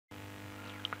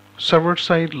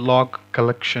server-side log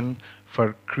collection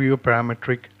for Creo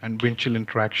parametric and Windchill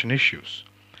interaction issues.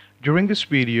 During this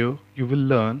video, you will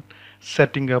learn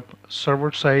setting up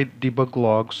server-side debug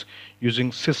logs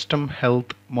using system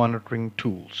health monitoring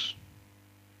tools.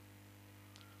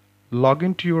 Log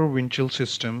into your Windchill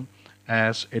system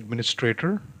as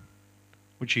administrator,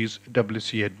 which is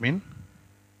WC admin.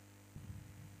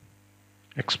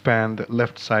 Expand the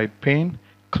left side pane,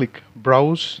 click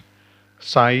Browse,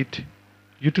 Site,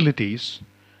 Utilities,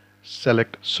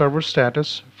 select Server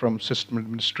Status from System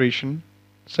Administration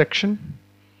section.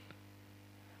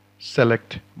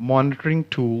 Select Monitoring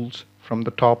Tools from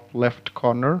the top left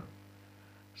corner.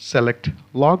 Select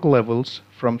Log Levels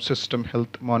from System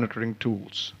Health Monitoring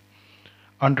Tools.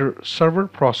 Under Server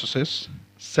Processes,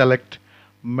 select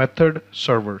Method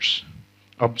Servers.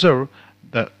 Observe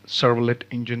the servlet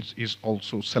engines is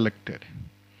also selected.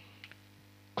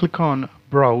 Click on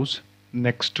Browse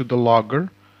next to the logger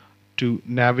to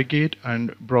navigate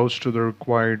and browse to the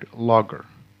required logger.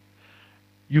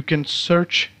 You can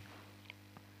search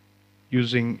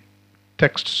using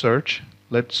text search.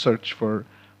 Let's search for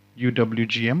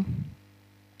UWGM.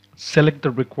 Select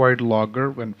the required logger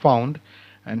when found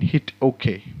and hit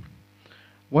OK.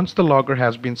 Once the logger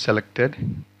has been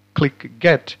selected, click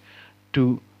Get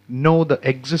to know the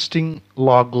existing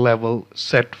log level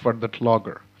set for that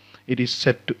logger. It is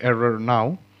set to error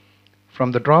now.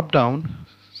 From the drop down,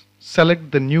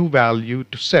 select the new value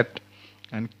to set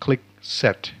and click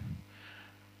Set.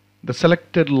 The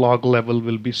selected log level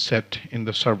will be set in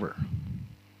the server.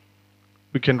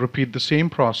 We can repeat the same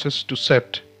process to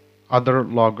set other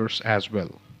loggers as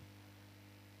well.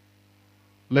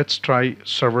 Let's try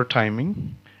server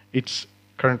timing. It's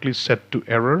currently set to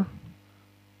error.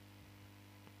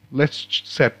 Let's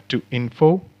set to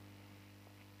info.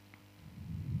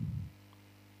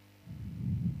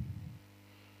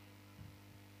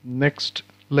 Next,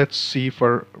 let's see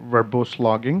for verbose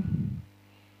logging.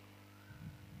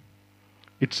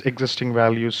 Its existing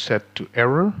value is set to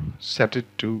error. Set it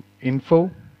to info.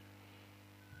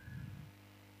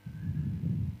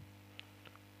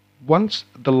 Once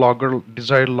the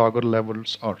desired logger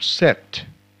levels are set,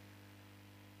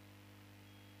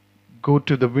 go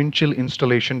to the Windchill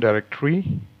installation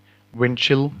directory,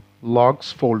 Windchill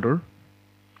logs folder.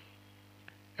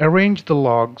 Arrange the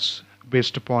logs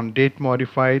based upon date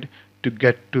modified to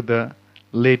get to the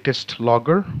latest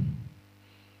logger.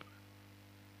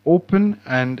 Open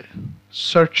and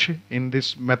search in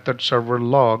this method server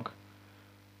log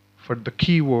for the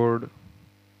keyword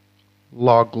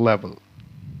log level.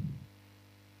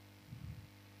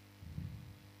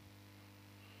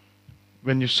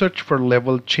 When you search for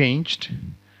level changed,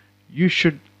 you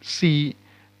should see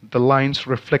the lines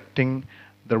reflecting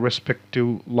the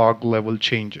respective log level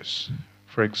changes.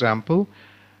 For example,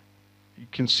 you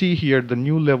can see here the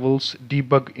new levels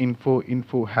debug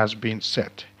info has been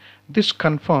set. This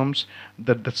confirms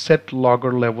that the set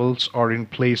logger levels are in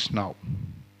place now.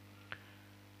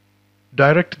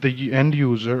 Direct the end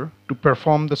user to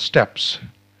perform the steps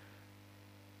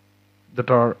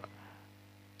that are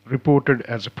reported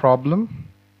as a problem,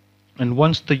 and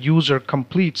once the user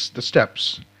completes the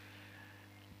steps,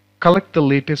 collect the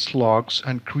latest logs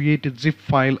and create a zip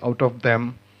file out of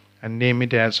them and name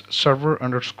it as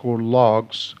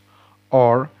server_logs,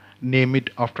 or name it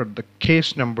after the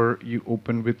case number you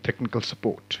open with technical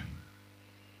support.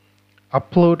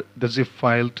 Upload the zip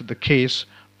file to the case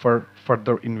for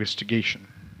further investigation.